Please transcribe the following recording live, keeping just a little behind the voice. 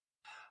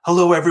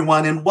Hello,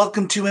 everyone, and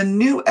welcome to a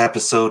new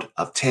episode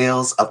of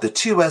Tales of the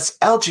 2S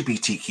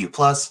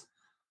LGBTQ+.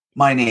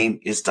 My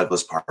name is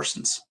Douglas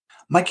Parsons.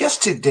 My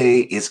guest today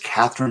is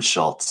Kathryn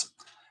Schultz.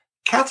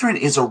 Kathryn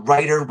is a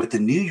writer with The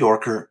New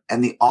Yorker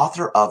and the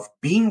author of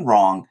Being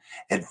Wrong,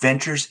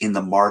 Adventures in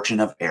the Margin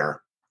of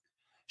Error.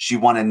 She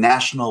won a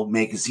National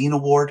Magazine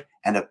Award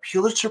and a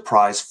Pulitzer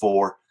Prize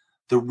for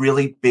The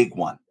Really Big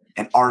One,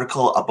 an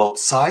article about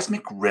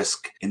seismic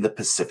risk in the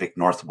Pacific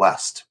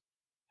Northwest.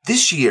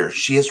 This year,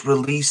 she has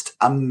released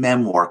a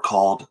memoir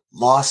called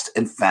Lost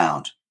and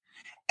Found,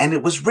 and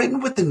it was written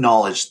with the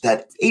knowledge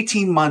that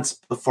 18 months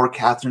before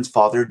Kathryn's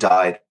father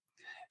died,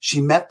 she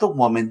met the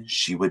woman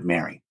she would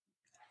marry.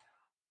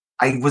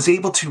 I was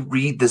able to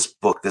read this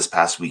book this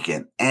past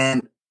weekend,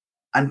 and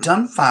I'm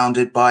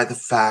dumbfounded by the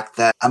fact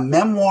that a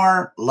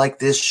memoir like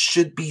this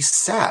should be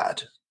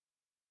sad.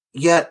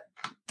 Yet,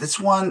 this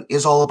one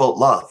is all about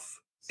love.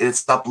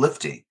 It's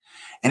uplifting.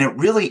 And it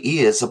really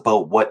is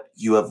about what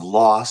you have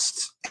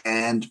lost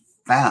and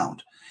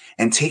found,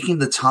 and taking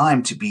the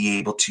time to be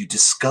able to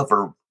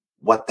discover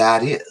what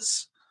that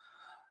is.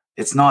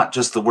 It's not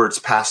just the words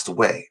passed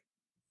away.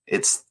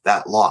 It's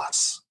that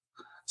loss.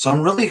 So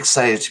I'm really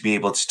excited to be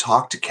able to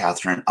talk to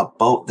Kathryn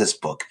about this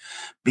book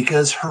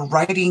because her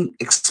writing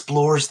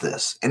explores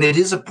this, and it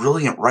is a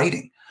brilliant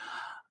writing.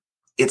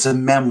 It's a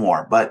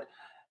memoir, but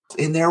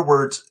in their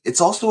words,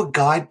 it's also a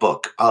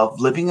guidebook of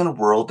living in a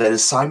world that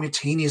is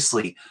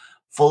simultaneously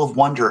full of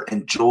wonder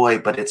and joy,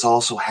 but it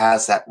also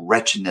has that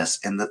wretchedness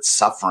and that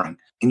suffering.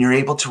 And you're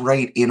able to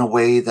write in a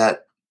way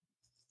that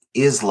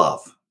is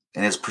love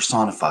and is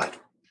personified.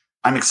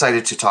 I'm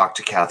excited to talk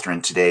to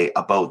Kathryn today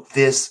about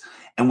this,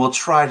 and we'll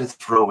try to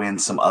throw in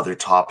some other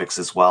topics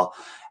as well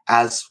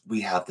as we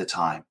have the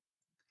time.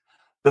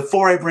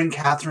 Before I bring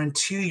Kathryn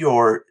to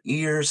your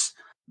ears,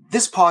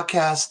 this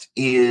podcast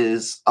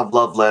is a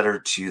love letter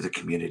to the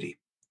community.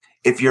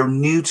 If you're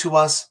new to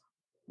us,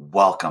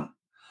 welcome.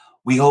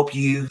 We hope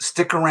you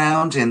stick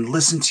around and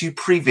listen to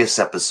previous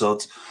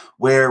episodes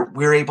where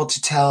we're able to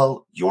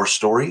tell your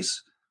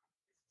stories,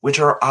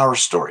 which are our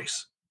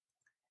stories.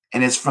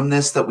 And it's from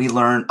this that we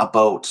learn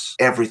about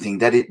everything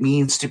that it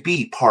means to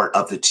be part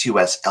of the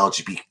 2S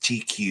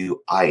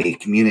LGBTQIA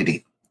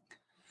community.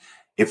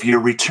 If you're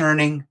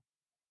returning,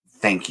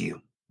 thank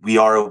you. We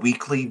are a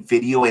weekly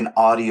video and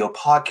audio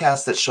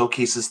podcast that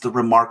showcases the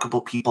remarkable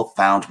people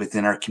found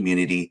within our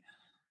community.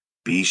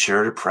 Be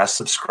sure to press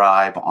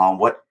subscribe on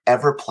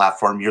whatever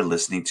platform you're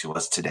listening to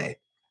us today.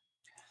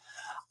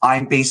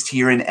 I'm based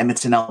here in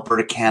Edmonton,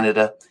 Alberta,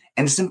 Canada,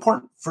 and it's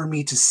important for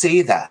me to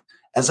say that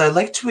as I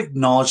like to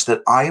acknowledge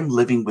that I am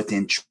living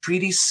within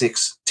Treaty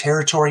 6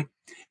 territory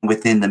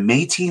within the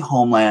Métis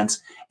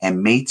homelands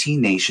and Métis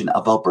Nation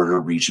of Alberta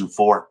Region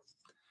 4,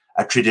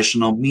 a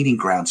traditional meeting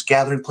grounds,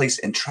 gathering place,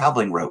 and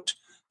traveling route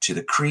to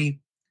the Cree,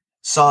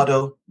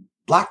 Saulteaux,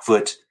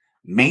 Blackfoot,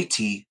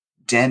 Métis,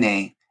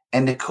 Dene,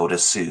 and Nakota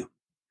Sioux.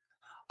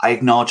 I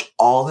acknowledge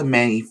all the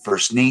many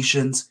First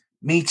Nations,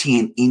 Métis,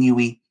 and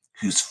Inuit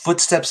whose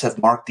footsteps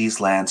have marked these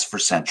lands for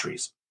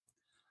centuries.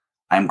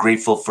 I am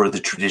grateful for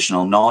the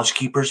traditional knowledge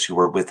keepers who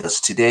are with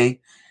us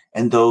today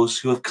and those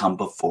who have come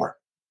before.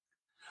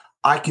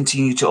 I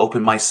continue to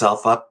open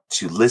myself up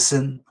to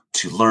listen,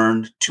 to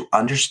learn, to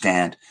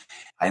understand,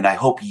 and I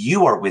hope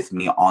you are with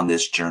me on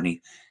this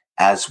journey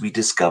as we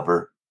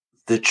discover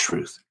the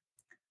truth.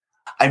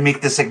 I make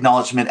this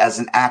acknowledgement as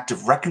an act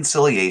of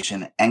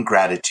reconciliation and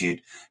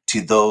gratitude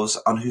to those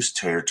on whose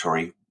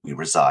territory we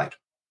reside.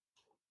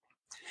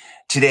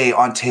 Today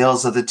on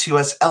Tales of the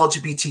 2S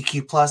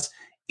LGBTQ+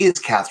 is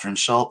Kathryn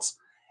Schultz,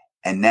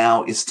 and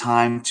now is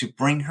time to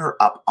bring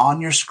her up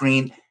on your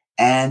screen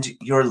and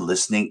your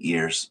listening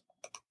ears.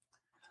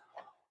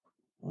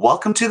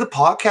 Welcome to the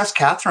podcast,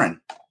 Kathryn.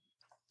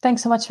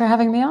 Thanks so much for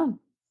having me on.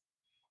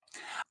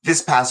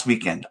 This past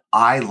weekend,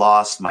 I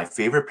lost my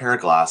favorite pair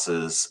of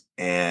glasses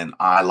and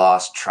I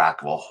lost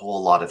track of a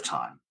whole lot of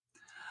time.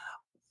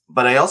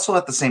 But I also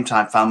at the same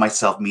time found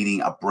myself meeting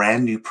a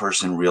brand new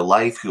person in real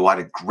life who I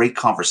had a great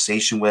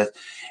conversation with.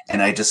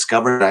 And I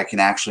discovered I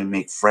can actually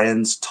make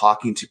friends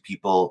talking to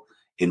people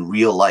in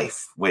real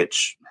life,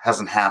 which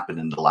hasn't happened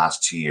in the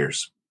last 2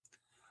 years.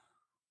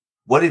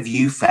 What have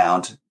you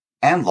found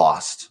and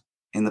lost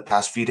in the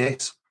past few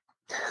days?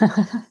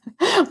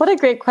 What a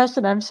great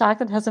question. I'm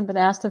shocked it hasn't been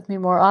asked of me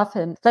more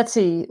often. Let's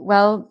see.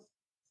 Well,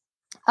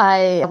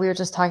 we were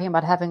just talking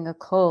about having a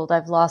cold.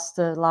 I've lost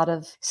a lot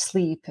of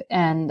sleep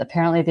and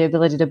apparently the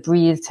ability to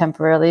breathe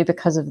temporarily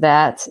because of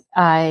that.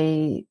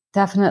 I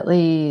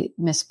definitely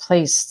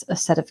misplaced a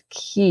set of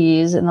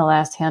keys in the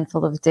last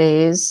handful of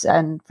days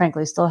and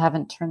frankly still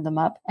haven't turned them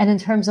up. And in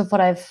terms of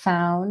what I've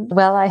found,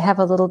 well, I have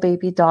a little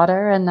baby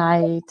daughter and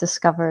I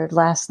discovered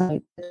last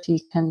night that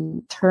she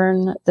can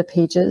turn the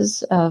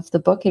pages of the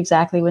book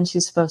exactly when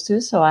she's supposed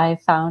to. So I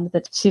found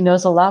that she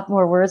knows a lot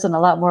more words and a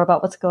lot more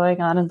about what's going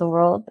on in the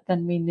world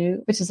than we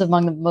knew, which is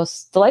among the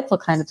most delightful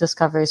kind of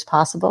discoveries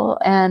possible.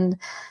 And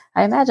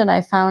I imagine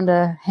I found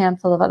a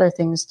handful of other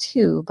things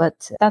too,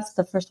 but that's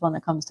the first one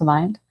that comes to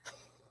mind.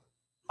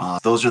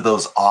 Those are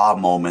those awe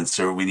moments,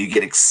 or when you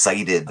get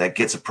excited, that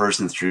gets a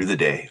person through the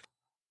day.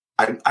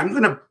 I'm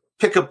going to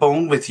pick a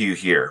bone with you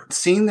here.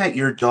 Seeing that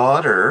your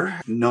daughter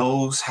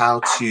knows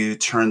how to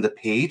turn the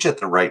page at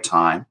the right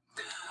time,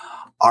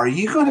 are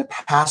you going to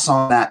pass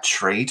on that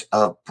trait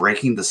of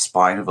breaking the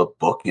spine of a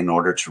book in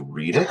order to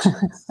read it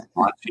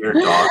onto your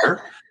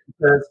daughter?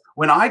 Because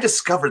when I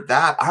discovered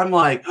that, I'm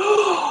like,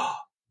 oh,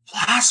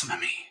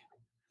 blasphemy.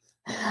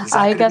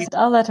 I guess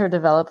I'll let her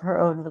develop her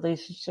own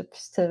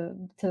relationships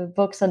to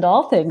books and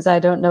all things. I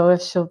don't know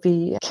if she'll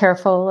be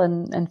careful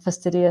and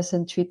fastidious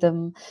and treat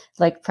them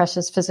like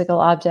precious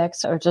physical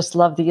objects or just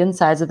love the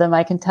insides of them.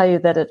 I can tell you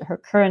that at her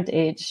current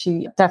age,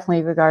 she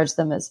definitely regards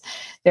them as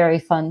very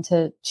fun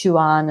to chew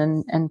on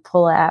and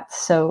pull at.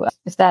 So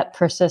if that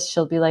persists,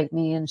 she'll be like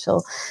me and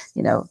she'll,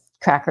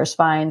 crack her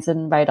spines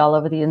and write all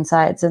over the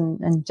insides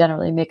and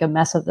generally make a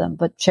mess of them,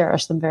 but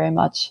cherish them very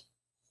much.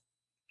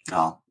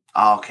 Oh.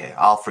 Okay,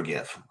 I'll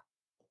forgive.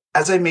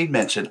 As I made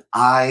mention,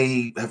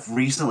 I have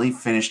recently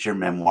finished your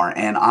memoir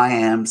and I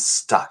am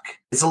stuck.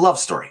 It's a love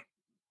story.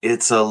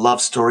 It's a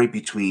love story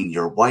between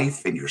your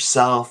wife and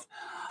yourself,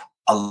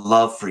 a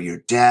love for your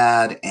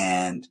dad,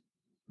 and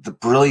the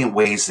brilliant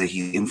ways that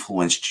he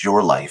influenced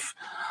your life.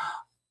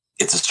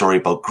 It's a story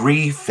about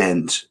grief,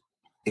 and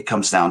it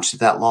comes down to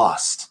that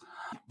loss.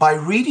 By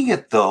reading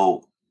it,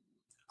 though,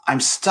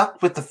 I'm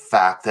stuck with the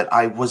fact that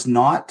I was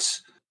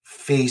not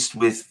faced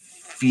with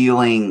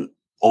feeling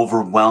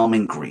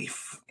overwhelming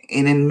grief.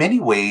 And in many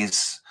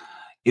ways,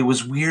 it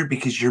was weird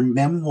because your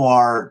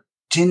memoir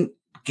didn't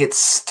get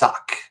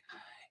stuck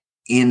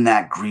in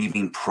that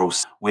grieving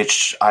process,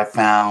 which I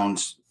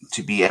found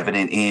to be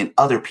evident in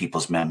other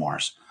people's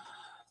memoirs.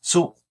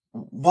 So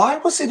why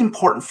was it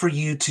important for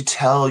you to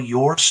tell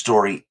your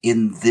story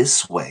in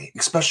this way,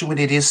 especially when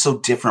it is so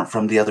different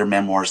from the other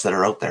memoirs that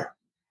are out there?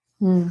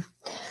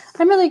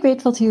 I'm really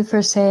grateful to you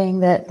for saying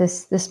that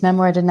this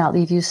memoir did not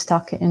leave you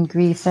stuck in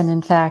grief. And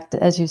in fact,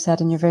 as you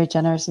said in your very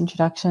generous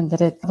introduction,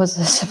 that it was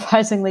a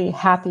surprisingly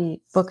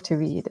happy book to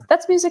read.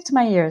 That's music to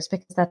my ears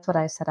because that's what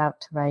I set out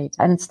to write.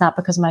 And it's not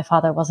because my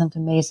father wasn't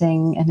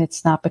amazing. And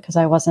it's not because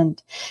I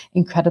wasn't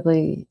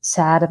incredibly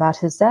sad about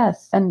his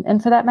death.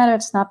 And for that matter,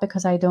 it's not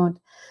because I don't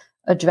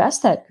address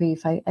that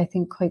grief, I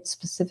think quite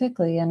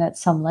specifically and at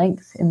some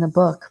length in the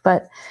book.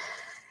 But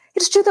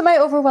it's true that my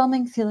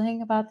overwhelming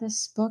feeling about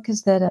this book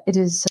is that it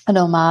is an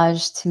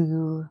homage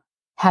to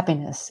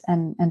happiness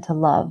and to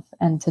love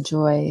and to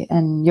joy.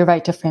 And you're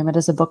right to frame it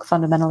as a book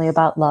fundamentally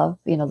about love,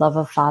 love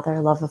of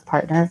father, love of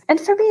partner. And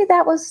for me,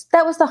 that was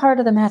the heart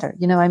of the matter.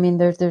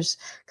 There's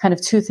kind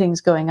of two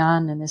things going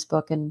on in this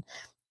book. And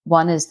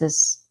one is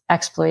this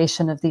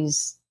exploration of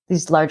these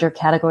larger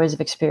categories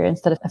of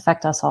experience that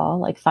affect us all,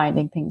 like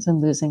finding things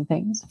and losing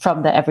things,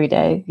 from the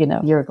everyday,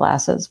 your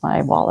glasses, my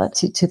wallet,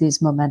 to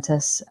these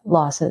momentous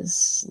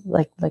losses,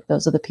 like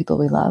those of the people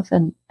we love.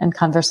 And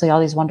conversely, all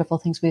these wonderful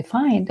things we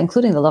find,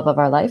 including the love of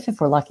our life, if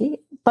we're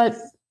lucky. But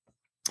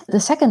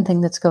the second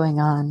thing that's going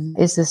on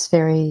is this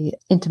very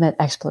intimate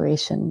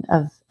exploration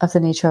of the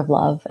nature of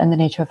love and the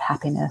nature of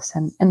happiness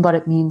and what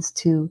it means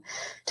to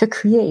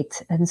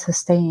create and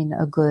sustain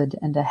a good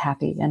and a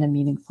happy and a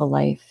meaningful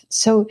life.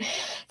 So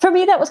for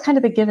me, that was kind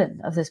of the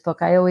given of this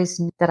book. I always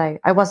knew that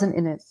I wasn't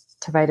in it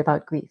to write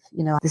about grief.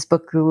 This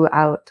book grew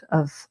out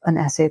of an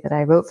essay that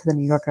I wrote for the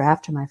New Yorker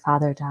after my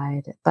father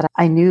died. But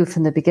I knew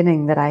from the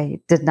beginning that I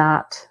did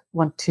not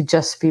want to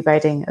just be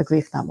writing a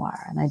grief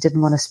memoir. And I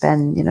didn't want to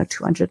spend,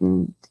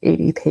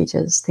 280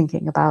 pages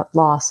thinking about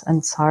loss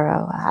and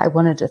sorrow. I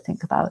wanted to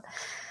think about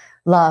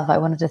love. I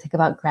wanted to think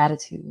about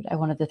gratitude. I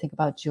wanted to think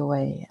about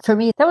joy. For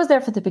me, that was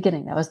there for the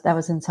beginning. That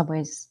was in some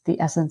ways the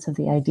essence of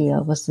the idea,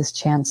 was this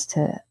chance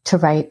to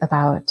write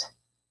about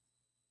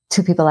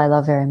two people I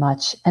love very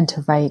much and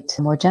to write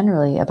more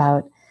generally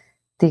about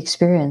the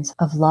experience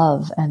of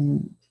love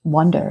and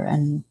wonder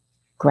and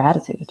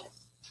gratitude.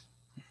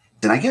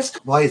 And I guess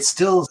why it's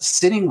still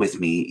sitting with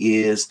me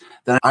is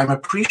that I'm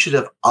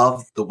appreciative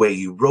of the way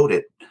you wrote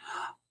it,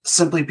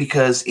 simply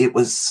because it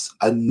was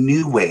a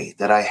new way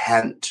that I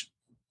hadn't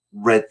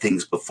read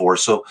things before.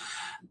 So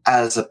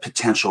as a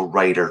potential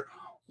writer,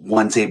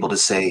 one's able to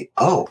say,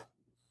 oh,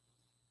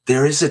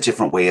 there is a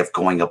different way of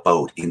going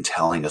about in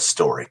telling a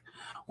story,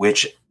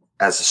 which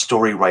as a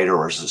story writer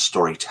or as a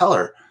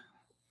storyteller,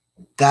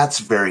 that's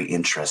very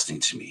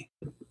interesting to me.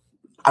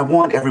 I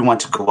want everyone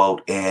to go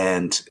out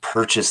and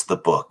purchase the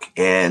book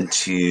and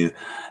to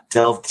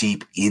delve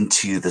deep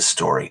into the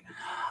story.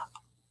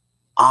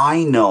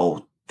 I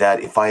know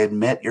that if I had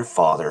met your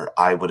father,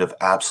 I would have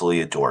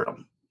absolutely adored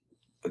him.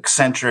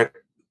 Eccentric,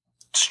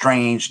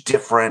 strange,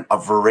 different, a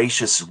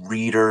voracious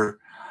reader.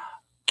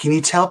 Can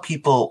you tell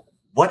people,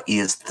 what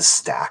is The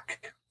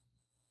Stack?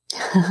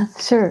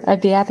 Sure,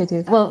 I'd be happy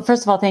to. Well,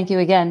 first of all, thank you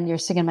again. You're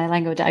singing my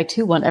language. I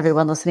too want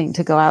everyone listening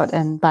to go out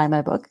and buy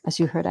my book. As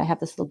you heard, I have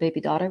this little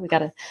baby daughter. We got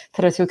to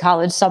put her through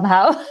college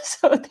somehow.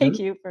 So thank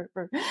you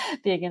for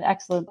being an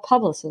excellent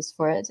publicist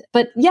for it.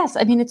 But yes,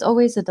 I mean, it's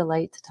always a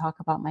delight to talk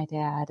about my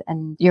dad.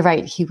 And you're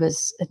right, he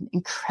was an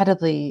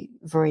incredibly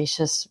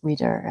voracious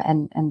reader.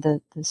 And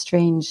the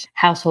strange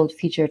household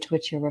feature to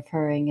which you're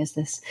referring is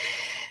this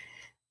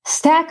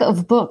stack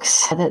of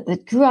books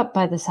that grew up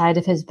by the side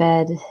of his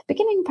bed,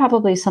 beginning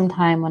probably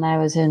sometime when I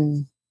was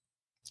in,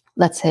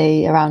 let's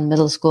say, around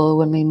middle school,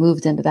 when we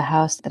moved into the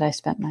house that I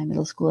spent my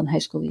middle school and high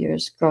school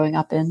years growing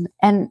up in.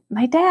 And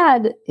my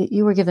dad,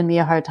 you were giving me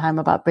a hard time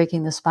about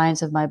breaking the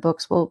spines of my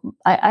books. Well,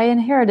 I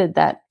inherited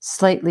that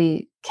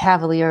slightly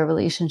cavalier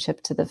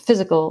relationship to the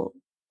physical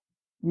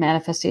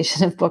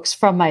manifestation of books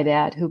from my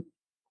dad, who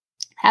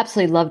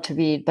absolutely loved to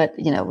read, but,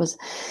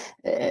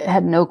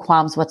 had no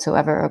qualms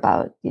whatsoever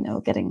about,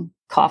 getting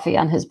coffee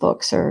on his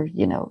books or,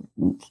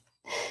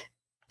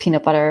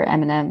 peanut butter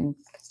M&M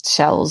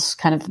shells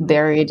kind of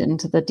buried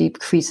into the deep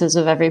creases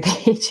of every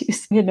page.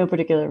 He had no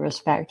particular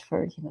respect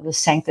for, the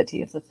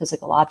sanctity of the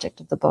physical object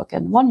of the book.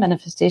 And one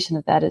manifestation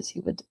of that is he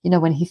would,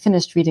 when he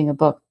finished reading a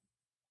book,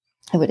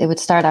 it would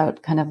start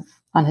out kind of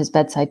on his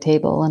bedside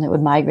table and it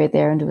would migrate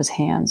there into his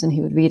hands and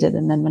he would read it.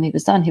 And then when he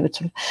was done, he would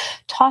sort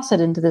of toss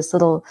it into this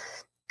little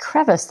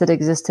crevice that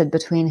existed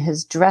between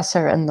his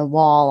dresser and the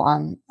wall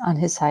on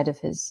his side of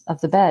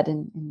the bed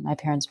in my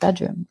parents'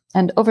 bedroom.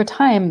 And over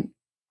time,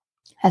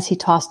 as he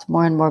tossed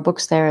more and more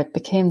books there, it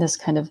became this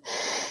kind of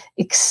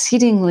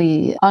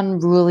exceedingly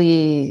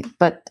unruly,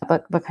 but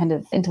kind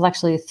of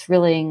intellectually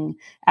thrilling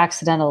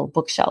accidental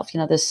bookshelf.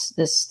 This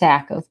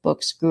stack of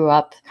books grew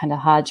up kind of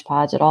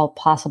hodgepodge at all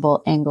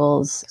possible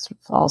angles, sort of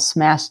all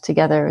smashed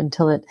together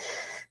until it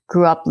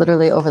grew up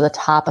literally over the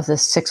top of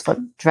this 6-foot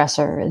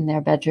dresser in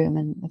their bedroom.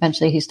 And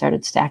eventually he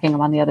started stacking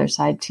them on the other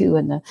side too.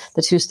 And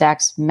the two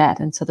stacks met.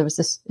 And so there was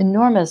this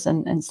enormous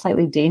and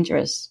slightly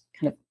dangerous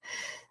kind of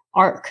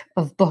arc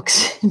of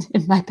books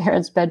in my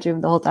parents' bedroom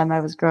the whole time I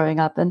was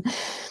growing up. And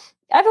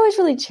I've always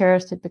really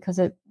cherished it because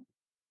it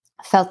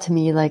felt to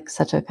me like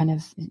such a kind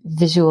of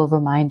visual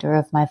reminder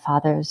of my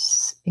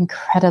father's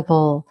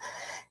incredible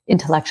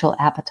intellectual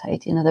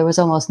appetite. There was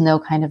almost no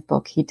kind of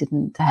book he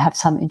didn't have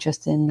some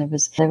interest in.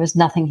 There was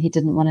nothing he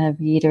didn't want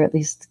to read or at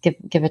least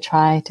give a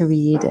try to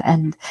read.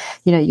 And,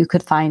 you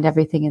could find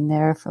everything in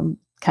there from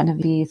kind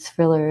of the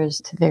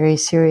thrillers to very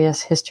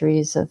serious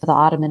histories of the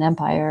Ottoman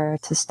Empire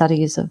to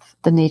studies of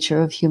the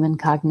nature of human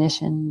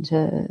cognition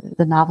to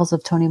the novels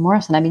of Toni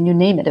Morrison. I mean, you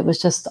name it, it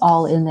was just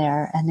all in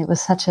there. And it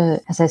was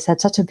as I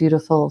said, such a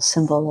beautiful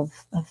symbol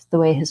of the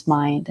way his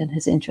mind and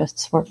his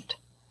interests worked.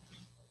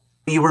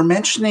 You were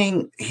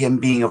mentioning him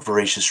being a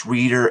voracious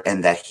reader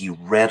and that he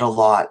read a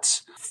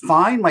lot.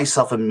 Find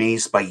myself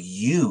amazed by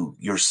you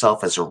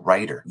yourself as a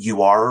writer.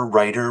 You are a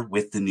writer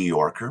with The New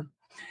Yorker,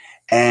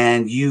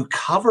 and you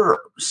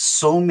cover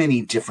so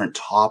many different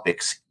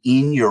topics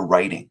in your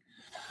writing.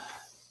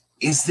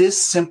 Is this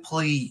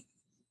simply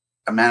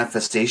a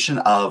manifestation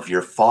of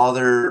your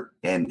father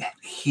and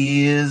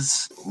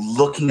his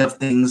looking of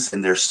things,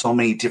 and there's so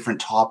many different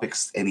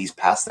topics and he's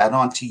passed that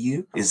on to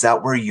you? Is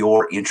that where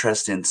your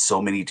interest in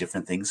so many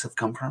different things have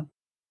come from?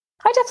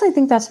 I definitely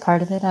think that's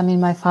part of it. I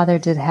mean, my father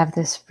did have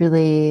this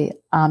really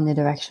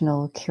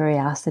omnidirectional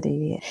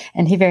curiosity,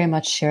 and he very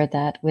much shared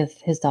that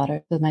with his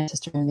daughter, with my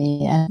sister and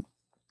me. And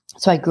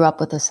so I grew up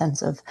with a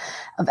sense of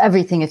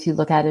everything, if you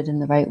look at it in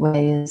the right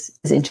way, is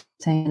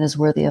interesting and is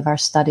worthy of our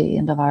study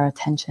and of our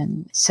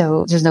attention.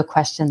 So there's no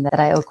question that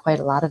I owe quite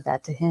a lot of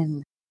that to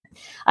him.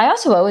 I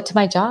also owe it to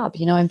my job.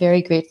 I'm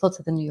very grateful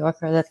to The New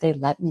Yorker that they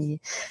let me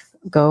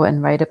go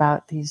and write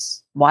about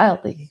these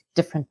wildly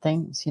different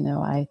things.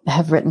 I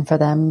have written for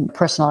them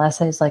personal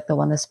essays like the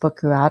one this book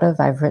grew out of.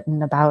 I've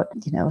written about,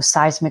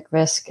 seismic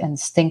risk and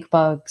stink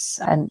bugs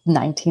and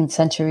 19th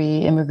century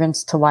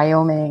immigrants to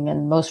Wyoming,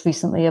 and most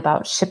recently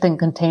about shipping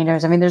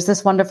containers. I mean, there's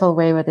this wonderful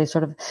way where they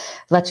sort of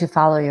let you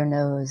follow your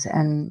nose.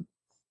 And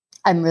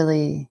I'm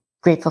really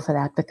grateful for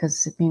that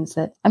because it means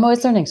that I'm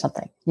always learning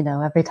something.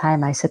 Every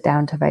time I sit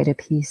down to write a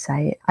piece,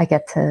 I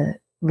get to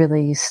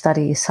really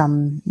study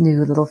some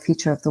new little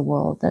feature of the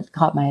world that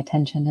caught my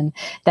attention. And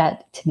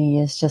that to me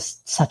is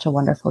just such a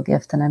wonderful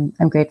gift. And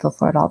I'm grateful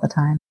for it all the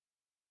time.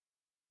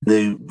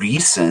 The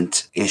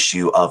recent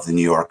issue of The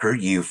New Yorker,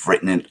 you've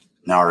written an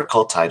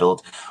article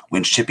titled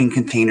 "When Shipping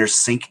Containers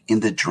Sink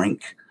in the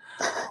Drink."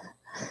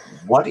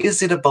 What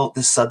is it about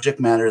this subject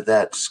matter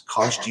that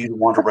caused you to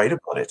want to write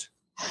about it?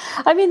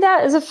 I mean,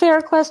 that is a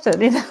fair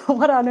question.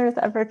 What on earth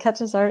ever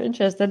catches our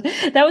interest? And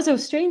that was a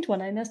strange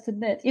one, I must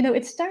admit.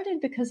 It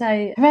started because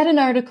I read an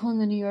article in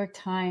the New York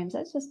Times. I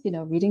was just,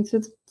 reading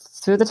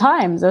through the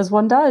Times as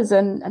one does.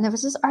 And there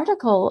was this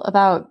article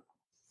about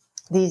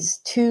these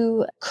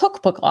two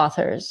cookbook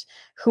authors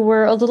who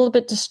were a little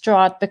bit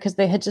distraught because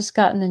they had just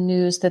gotten the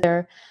news that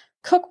their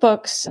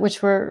cookbooks,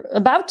 which were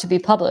about to be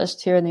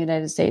published here in the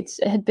United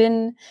States, had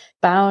been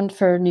bound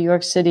for New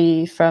York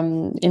City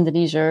from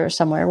Indonesia or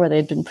somewhere where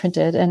they'd been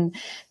printed. And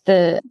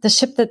the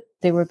ship that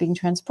they were being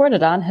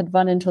transported on had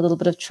run into a little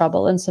bit of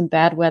trouble and some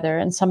bad weather,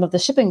 and some of the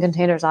shipping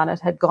containers on it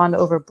had gone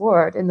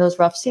overboard in those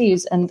rough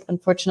seas. And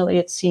unfortunately,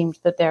 it seemed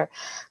that their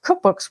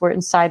cookbooks were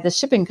inside the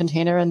shipping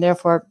container, and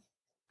therefore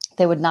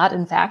they would not,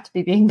 in fact,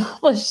 be being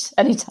published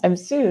anytime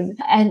soon.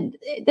 And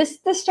this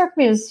struck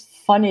me as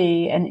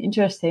funny and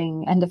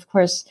interesting, and of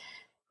course,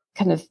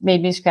 kind of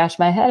made me scratch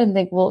my head and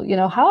think, well,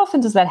 how often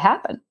does that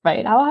happen,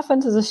 right? How often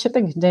does a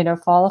shipping container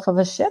fall off of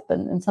a ship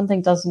and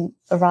something doesn't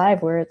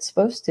arrive where it's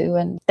supposed to?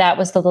 And that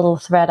was the little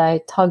thread I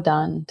tugged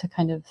on to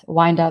kind of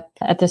wind up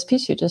at this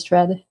piece you just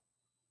read.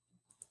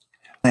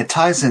 And it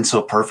ties in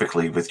so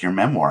perfectly with your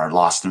memoir,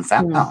 Lost and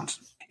Found.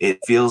 It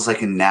feels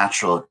like a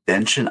natural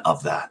extension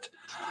of that.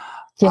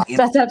 Yes,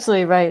 that's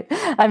absolutely right.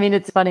 I mean,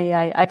 it's funny.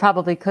 I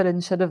probably could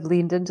and should have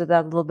leaned into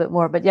that a little bit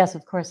more. But yes,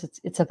 of course,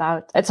 it's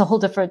a whole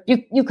different,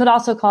 you could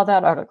also call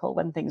that article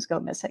When Things Go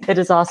Missing. It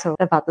is also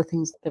about the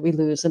things that we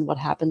lose and what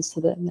happens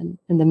to them and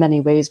in the many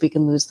ways we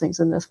can lose things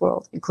in this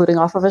world, including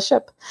off of a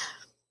ship.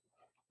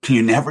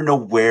 You never know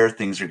where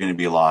things are going to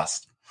be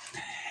lost.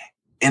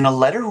 In a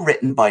letter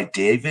written by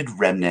David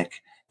Remnick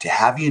to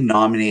have you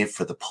nominated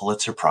for the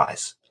Pulitzer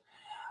Prize,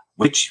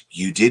 which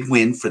you did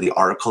win for the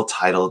article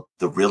titled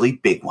The Really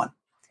Big One,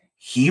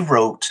 he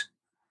wrote,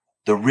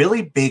 "The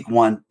really big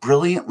one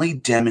brilliantly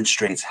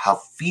demonstrates how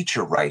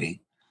feature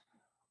writing,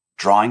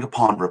 drawing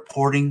upon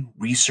reporting,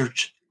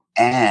 research,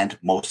 and,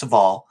 most of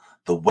all,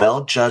 the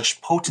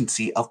well-judged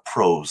potency of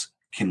prose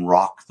can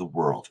rock the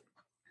world."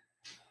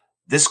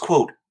 This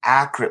quote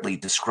accurately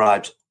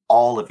describes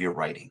all of your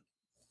writing.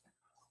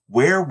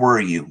 Where were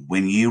you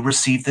when you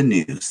received the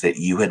news that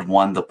you had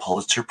won the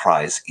Pulitzer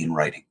Prize in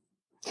writing?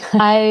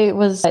 I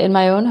was in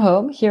my own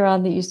home here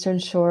on the Eastern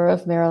Shore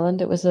of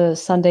Maryland. It was a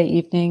Sunday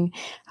evening.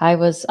 I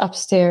was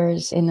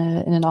upstairs in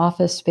an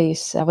office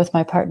space with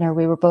my partner.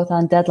 We were both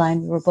on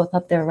deadline. We were both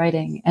up there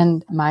writing,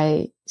 and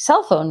my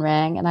cell phone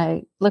rang, and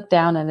I looked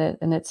down at it,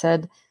 and it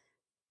said,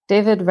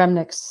 David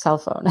Remnick's cell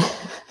phone.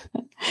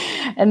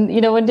 And,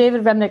 when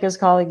David Remnick is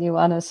calling you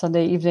on a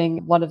Sunday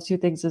evening, one of two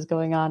things is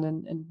going on,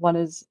 and one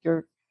is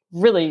you're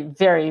really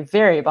very,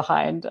 very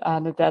behind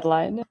on a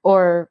deadline,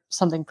 or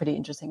something pretty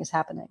interesting is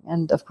happening.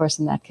 And of course,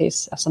 in that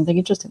case, something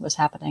interesting was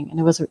happening, and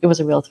it was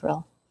a real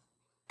thrill.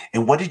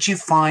 And what did you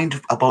find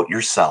about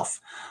yourself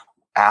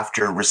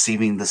after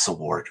receiving this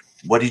award?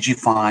 What did you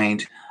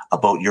find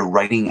about your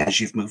writing as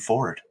you've moved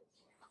forward?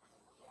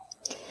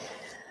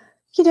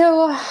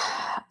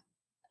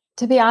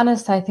 To be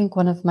honest, I think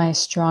one of my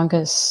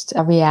strongest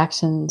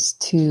reactions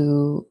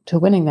to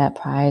winning that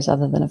prize,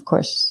 other than, of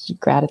course,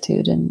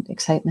 gratitude and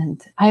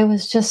excitement, I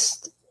was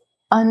just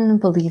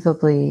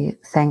unbelievably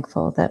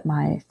thankful that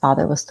my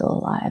father was still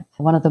alive.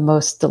 One of the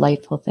most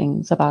delightful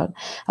things about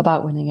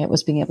winning it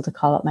was being able to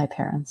call up my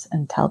parents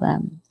and tell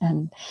them.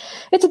 And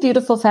it's a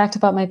beautiful fact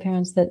about my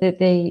parents that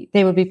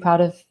they would be proud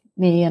of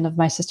me and of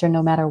my sister,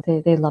 no matter.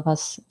 They love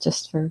us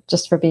just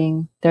for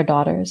being their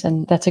daughters,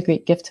 and that's a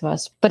great gift to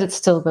us. But it's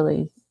still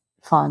really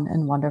fun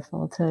and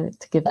wonderful to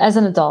give as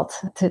an adult,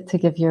 to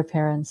give your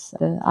parents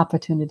the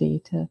opportunity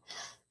to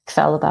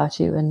tell about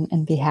you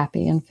and be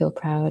happy and feel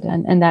proud.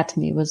 And that to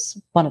me was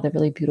one of the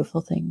really beautiful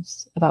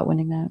things about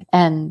winning that.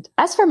 And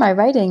as for my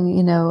writing,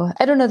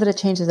 I don't know that it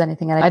changes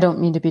anything. And I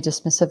don't mean to be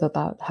dismissive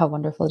about how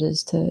wonderful it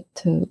is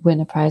to win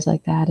a prize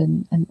like that.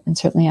 And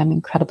certainly I'm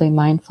incredibly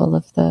mindful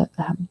of the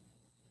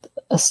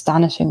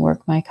astonishing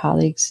work my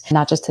colleagues,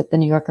 not just at the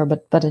New Yorker,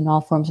 but in all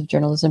forms of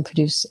journalism,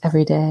 produce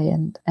every day,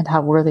 and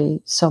how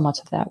worthy so much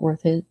of that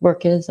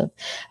work is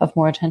of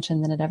more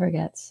attention than it ever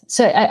gets.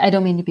 So I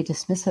don't mean to be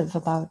dismissive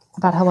about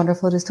how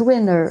wonderful it is to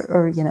win,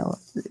 or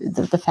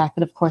the fact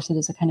that, of course, it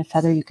is a kind of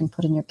feather you can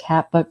put in your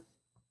cap. But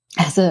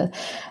as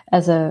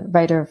a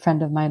writer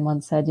friend of mine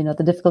once said,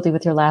 the difficulty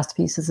with your last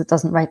piece is it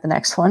doesn't write the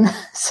next one.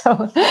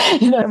 So,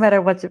 no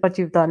matter what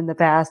you've done in the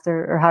past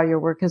or how your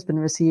work has been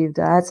received,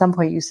 at some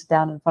point you sit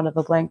down in front of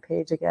a blank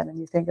page again and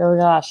you think, oh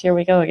gosh, here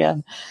we go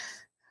again.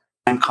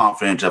 I'm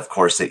confident, of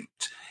course, that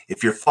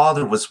if your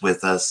father was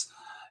with us,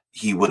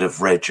 he would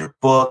have read your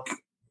book.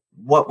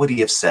 What would he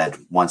have said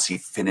once he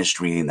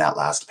finished reading that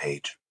last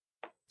page?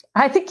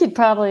 I think he'd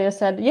probably have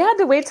said, "You had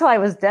to wait till I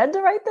was dead to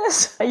write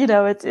this."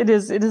 It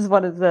is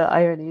one of the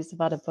ironies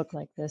about a book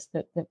like this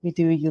that we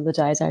do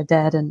eulogize our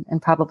dead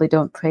and probably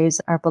don't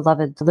praise our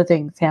beloved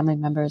living family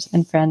members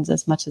and friends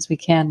as much as we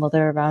can while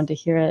they're around to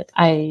hear it.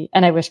 I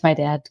wish my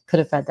dad could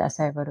have read the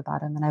essay I wrote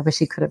about him, and I wish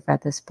he could have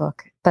read this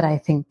book. But I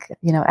think,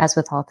 as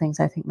with all things,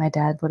 I think my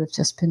dad would have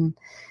just been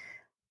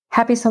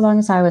happy so long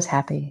as I was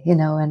happy,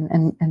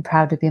 and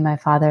proud to be my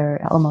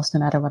father almost no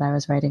matter what I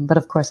was writing. But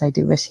of course, I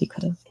do wish he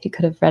could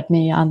have read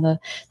me on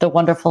the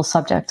wonderful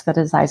subject that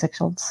is Isaac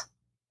Schultz.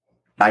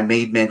 I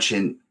made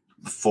mention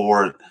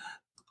before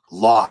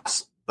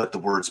loss, but the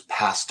words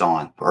passed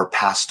on or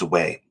passed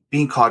away,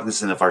 being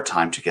cognizant of our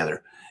time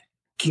together.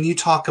 Can you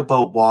talk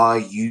about why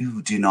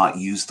you do not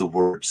use the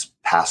words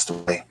passed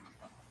away?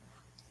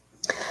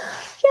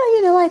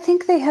 Yeah, I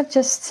think they have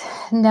just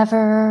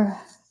never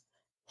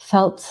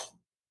felt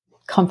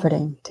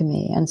comforting to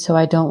me. And so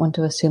I don't want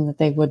to assume that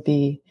they would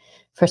be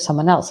for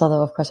someone else.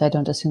 Although, of course, I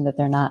don't assume that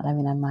they're not. I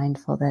mean, I'm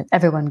mindful that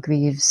everyone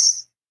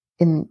grieves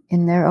in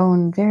their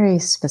own very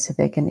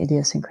specific and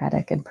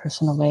idiosyncratic and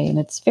personal way. And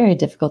it's very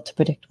difficult to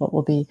predict what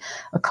will be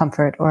a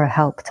comfort or a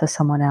help to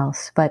someone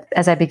else. But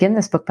as I begin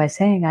this book by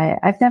saying,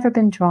 I've never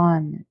been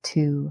drawn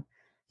to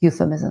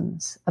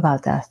euphemisms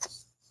about death.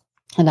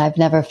 And I've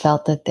never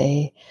felt that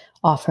they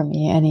offer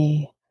me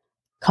any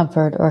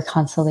comfort or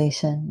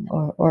consolation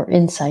or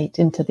insight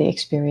into the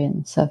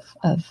experience of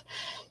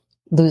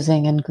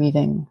losing and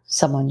grieving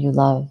someone you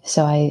love.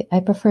 So I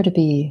prefer to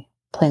be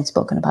plain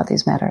spoken about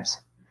these matters.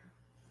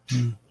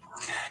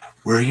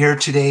 We're here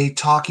today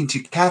talking to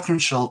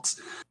Kathryn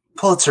Schultz,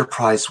 Pulitzer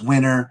Prize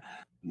winner,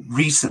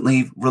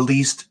 recently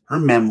released her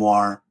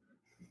memoir,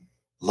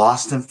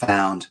 Lost and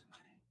Found.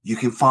 You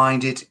can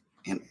find it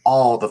in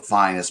all the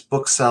finest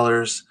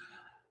booksellers.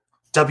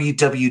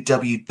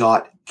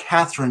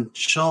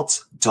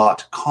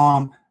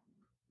 www.kathrynschultz.com,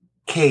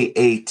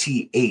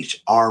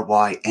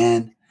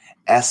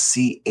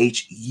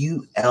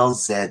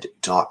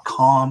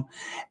 KathrynSchulz.com,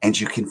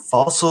 and you can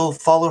also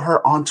follow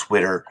her on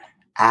Twitter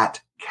at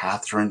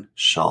Kathryn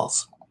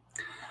Schultz.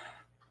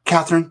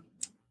 Kathryn,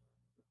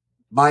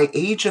 my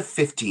age of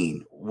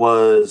 15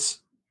 was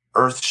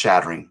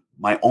earth-shattering.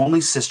 My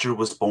only sister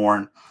was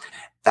born.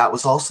 That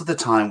was also the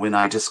time when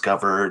I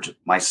discovered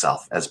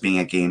myself as being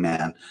a gay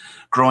man,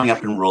 growing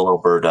up in rural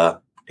Alberta,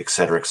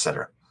 etc.,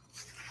 etc.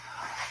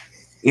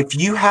 If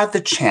you had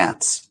the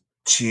chance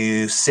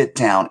to sit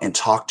down and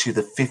talk to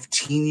the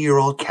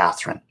 15-year-old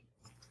Kathryn,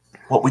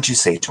 what would you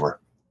say to her?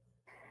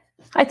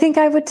 I think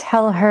I would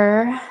tell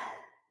her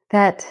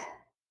that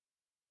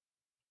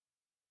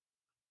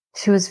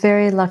she was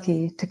very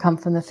lucky to come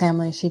from the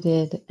family she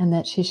did, and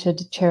that she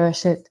should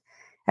cherish it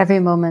every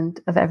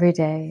moment of every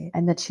day,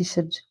 and that she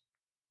should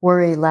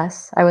worry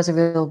less. I was a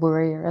real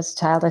worrier as a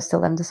child. I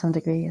still am to some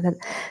degree.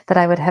 That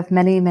I would have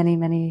many, many,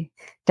 many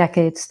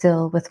decades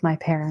still with my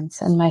parents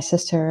and my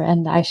sister,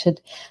 and I should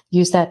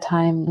use that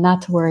time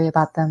not to worry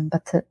about them,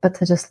 but to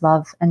just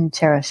love and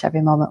cherish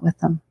every moment with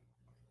them.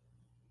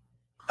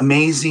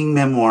 Amazing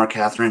memoir,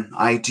 Kathryn.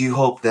 I do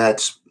hope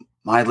that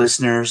my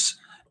listeners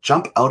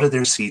jump out of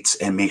their seats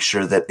and make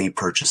sure that they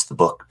purchase the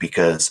book,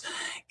 because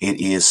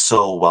it is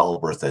so well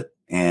worth it.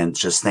 And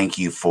just thank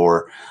you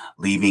for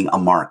leaving a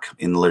mark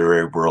in the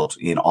literary world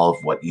in all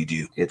of what you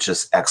do. It's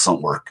just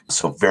excellent work.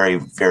 So very,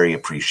 very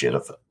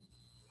appreciative.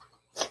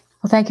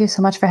 Well, thank you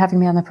so much for having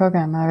me on the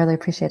program. I really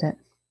appreciate it.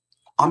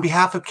 On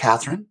behalf of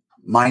Kathryn,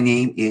 my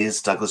name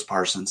is Douglas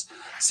Parsons,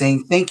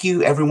 saying thank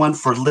you, everyone,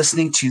 for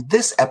listening to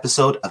this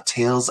episode of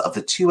Tales of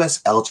the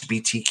 2S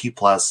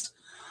LGBTQ+.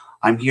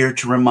 I'm here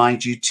to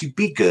remind you to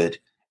be good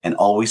and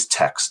always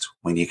text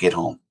when you get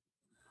home.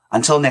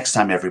 Until next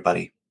time,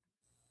 everybody.